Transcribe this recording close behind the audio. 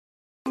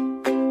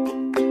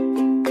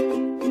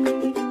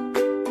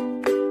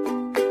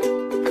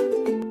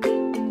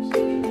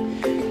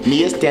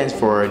NIA stands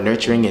for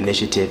Nurturing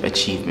Initiative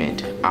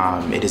Achievement.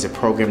 It is a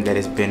program that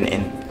has been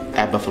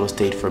at Buffalo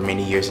State for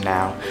many years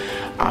now.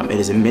 It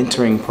is a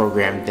mentoring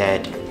program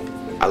that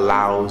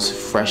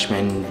allows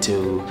freshmen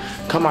to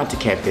come onto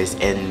campus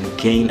and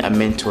gain a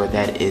mentor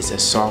that is a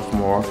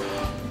sophomore,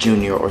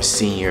 junior, or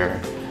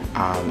senior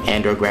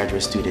and or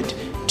graduate student,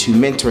 to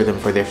mentor them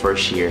for their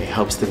first year. It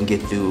helps them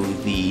get through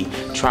the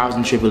trials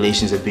and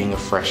tribulations of being a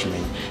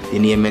freshman. The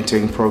Nia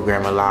Mentoring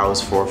Program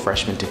allows for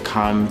freshmen to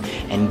come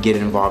and get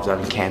involved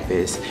on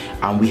campus.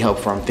 We help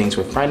from things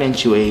with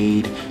financial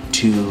aid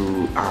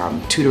to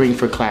tutoring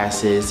for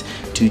classes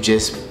to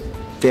just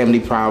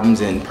family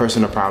problems and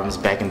personal problems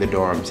back in the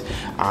dorms.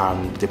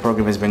 The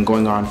program has been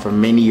going on for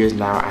many years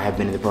now. I have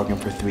been in the program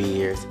for 3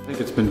 years. I think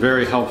it's been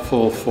very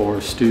helpful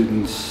for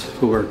students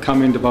who are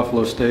coming to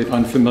Buffalo State,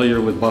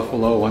 unfamiliar with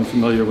Buffalo,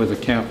 unfamiliar with the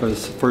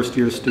campus,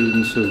 first-year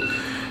students who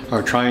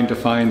are trying to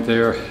find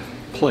their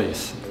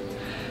place.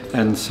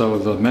 And so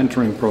the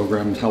mentoring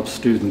program helps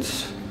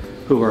students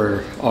who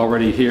are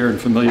already here and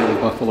familiar with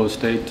Buffalo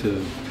State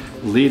to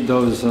lead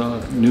those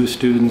new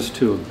students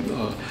to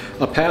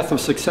a path of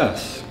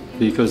success,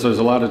 because there's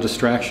a lot of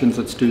distractions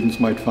that students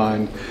might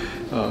find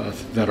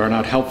that are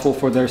not helpful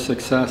for their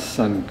success,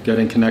 and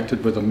getting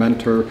connected with a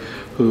mentor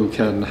who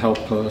can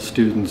help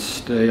students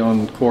stay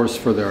on course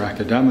for their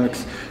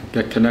academics,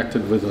 get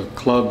connected with the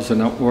clubs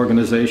and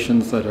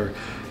organizations that are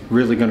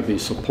really going to be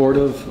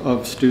supportive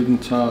of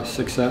student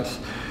success.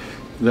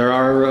 There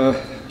are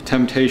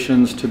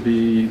temptations to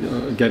be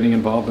getting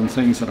involved in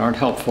things that aren't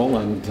helpful,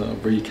 and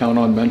we count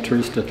on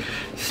mentors to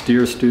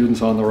steer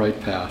students on the right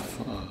path.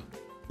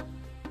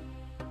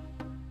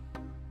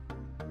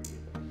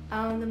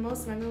 The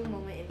most memorable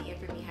moment in Nia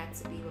for me had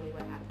to be when we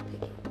went apple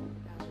picking.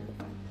 That was really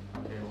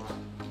fun. Okay, wow.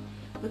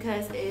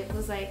 Because it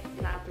was like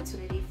an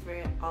opportunity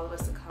for all of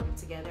us to come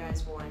together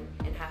as one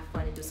and have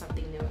fun and do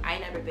something new. I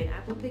never been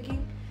apple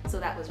picking, so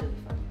that was really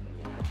fun.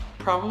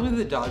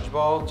 Probably the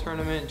dodgeball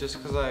tournament,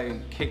 just because I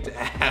kicked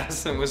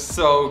ass and was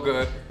so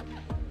good.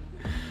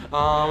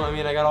 I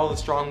mean, I got all the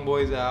strong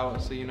boys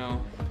out, so you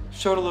know,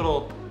 showed a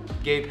little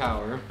gay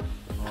power.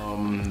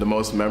 The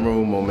most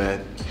memorable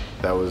moment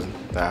that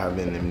I have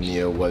been in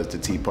Nia was the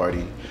tea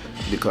party,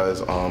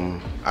 because I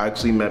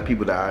actually met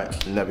people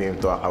that I never even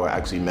thought I would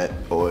actually met,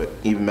 or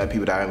even met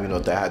people that I didn't even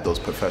know that had those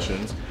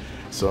professions.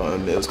 So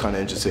it was kind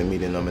of interesting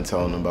meeting them and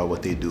telling them about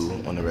what they do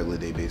on a regular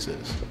day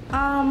basis.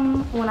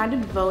 When I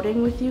did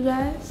voting with you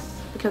guys,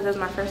 because it was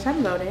my first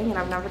time voting and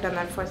I've never done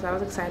that before, so that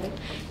was exciting.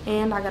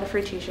 And I got a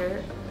free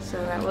t-shirt, so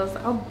that was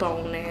a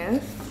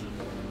bonus.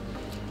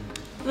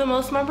 The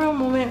most memorable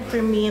moment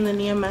for me in the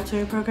Nia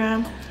Mentoring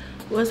Program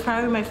was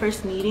probably my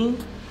first meeting,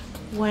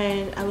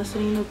 when I was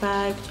sitting in the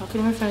back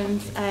talking to my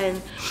friends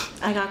and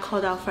I got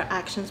called out for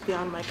actions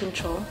beyond my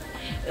control.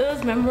 It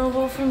was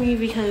memorable for me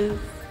because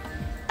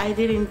I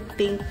didn't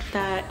think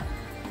that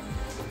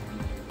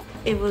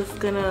it was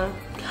gonna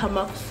come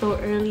up so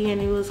early,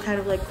 and it was kind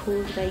of like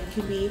cool that you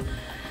could be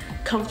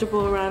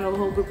comfortable around a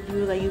whole group of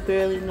people that you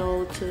barely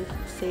know to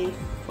say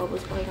what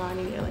was going on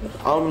in your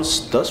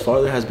life. Thus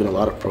far there has been a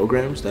lot of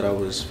programs that I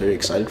was very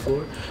excited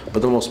for,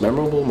 but the most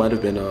memorable might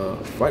have been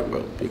Fright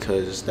World,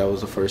 because that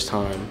was the first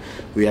time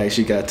we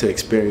actually got to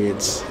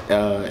experience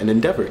an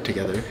endeavor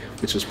together,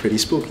 which was pretty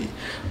spooky.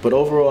 But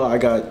overall I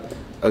got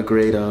a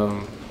great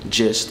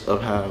gist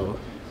of how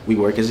we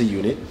work as a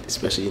unit,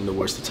 especially in the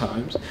worst of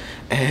times,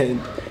 and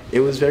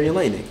it was very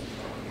enlightening.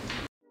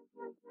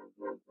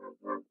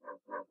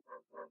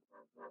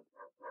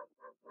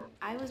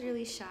 I was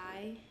really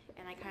shy,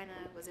 and I kind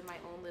of was in my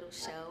own little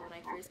shell when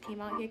I first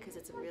came out here, because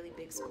it's a really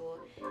big school.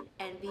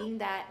 And being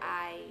that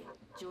I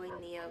joined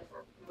Nia,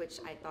 which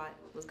I thought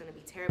was going to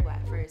be terrible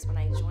at first, when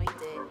I joined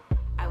it,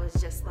 I was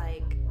just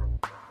like,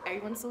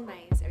 everyone's so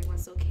nice,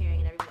 everyone's so caring,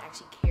 and everyone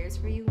actually cares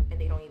for you, and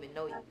they don't even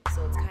know you.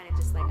 So it's kind of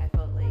just like, I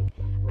felt like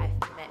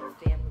I've met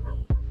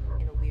family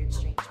in a weird,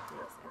 strange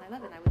place, and I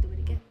love it, and I would do it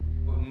again.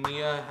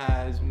 Nia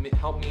has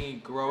helped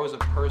me grow as a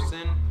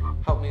person,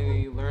 helped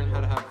me learn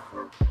how to have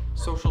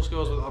social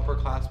skills with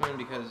upperclassmen,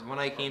 because when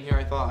I came here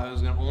I thought I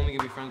was only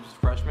gonna be friends with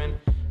freshmen,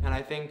 and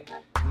I think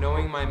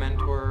knowing my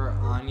mentor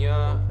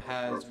Anya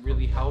has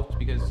really helped,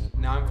 because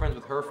now I'm friends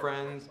with her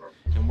friends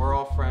and we're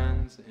all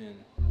friends, and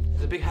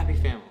it's a big happy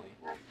family.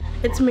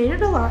 It's made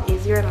it a lot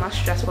easier and less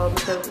stressful,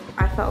 because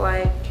I felt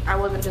like I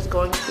wasn't just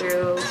going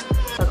through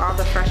like all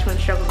the freshman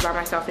struggles by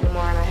myself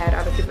anymore, and I had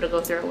other people to go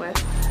through it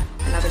with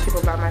and other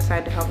people by my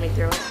side to help me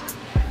through it.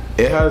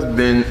 It has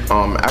been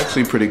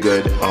actually pretty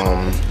good.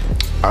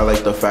 I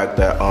like the fact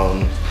that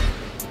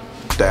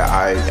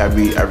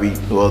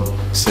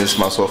since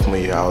my sophomore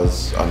year I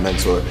was a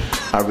mentor.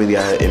 I really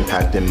had an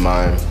impact in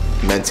my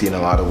mentee in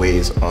a lot of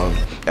ways.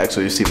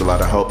 Actually received a lot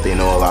of help. They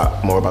know a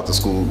lot more about the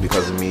school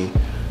because of me.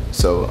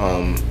 So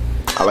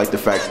I like the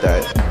fact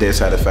that their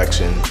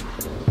satisfaction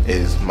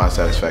is my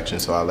satisfaction.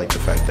 So I like the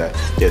fact that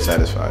they're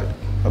satisfied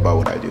about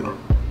what I do.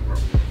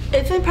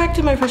 It's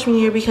impacted my freshman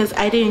year because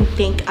I didn't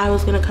think I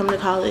was gonna come to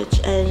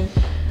college and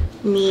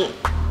meet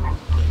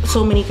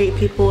so many great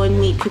people and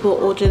meet people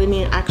older than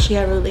me and actually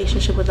have a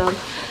relationship with them.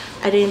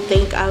 I didn't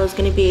think I was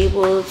going to be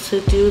able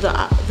to do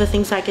the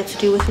things I get to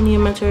do with the Nia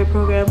Mentoring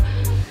Program.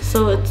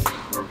 So it's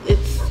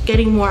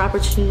getting more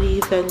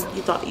opportunities than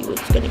you thought you was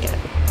going to get.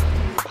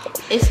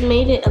 It's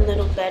made it a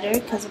little better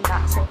because I'm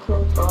not so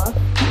closed off.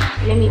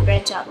 It made me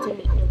branch out to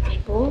meet new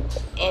people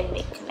and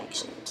make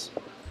connections.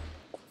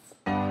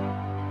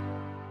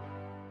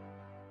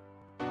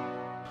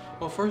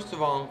 Well, first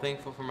of all, I'm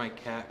thankful for my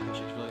cat because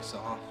she's really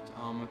soft.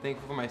 I'm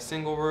thankful for my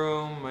single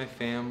room, my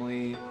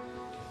family,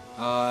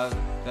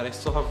 that I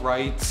still have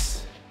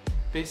rights.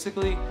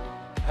 Basically,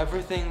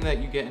 everything that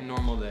you get in a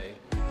normal day.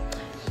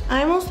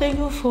 I'm most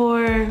thankful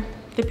for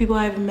the people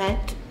I've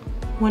met,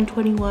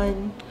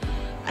 121.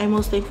 I'm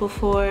most thankful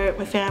for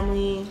my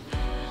family.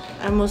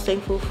 I'm most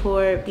thankful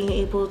for being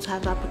able to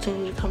have the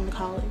opportunity to come to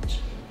college.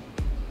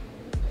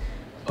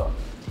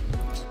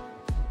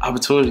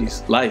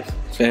 Opportunities, life,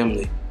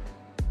 family,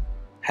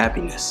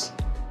 happiness.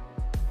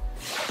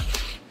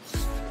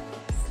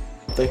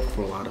 I'm thankful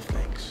for a lot of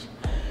things.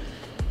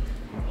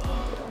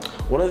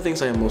 One of the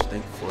things I am most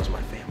thankful for is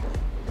my family.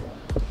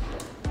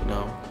 You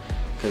know,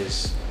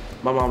 because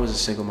my mom is a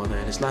single mother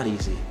and it's not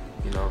easy,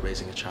 you know,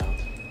 raising a child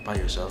by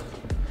yourself.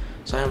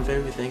 So I am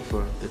very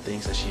thankful for the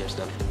things that she has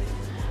done for me.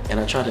 And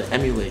I try to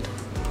emulate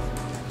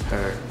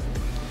her,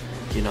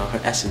 you know,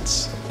 her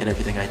essence in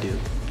everything I do.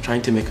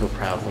 Trying to make her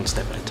proud one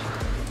step at a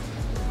time.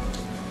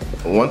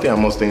 One thing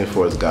I'm most thankful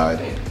for is God.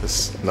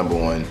 That's number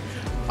one.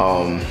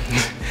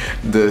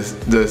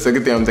 The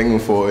second thing I'm thankful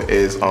for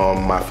is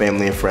my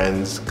family and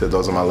friends, because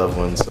those are my loved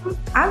ones.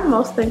 I'm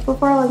most thankful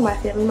for like my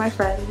family, my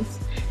friends,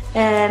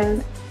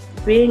 and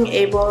being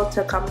able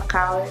to come to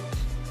college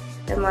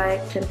and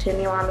like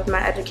continue on with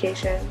my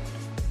education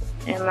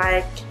and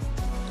like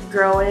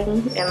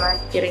growing and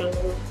like getting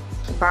new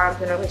bonds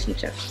and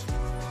relationships.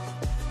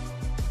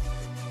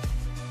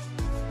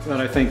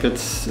 And I think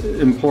it's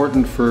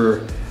important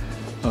for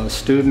a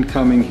student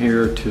coming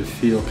here to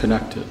feel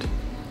connected,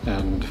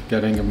 and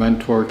getting a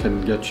mentor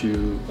can get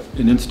you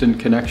an instant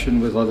connection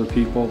with other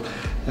people,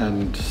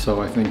 and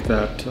so I think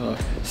that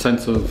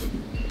sense of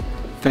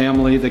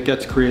family that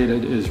gets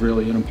created is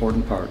really an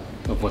important part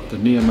of what the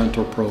Nia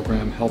Mentor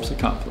Program helps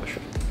accomplish.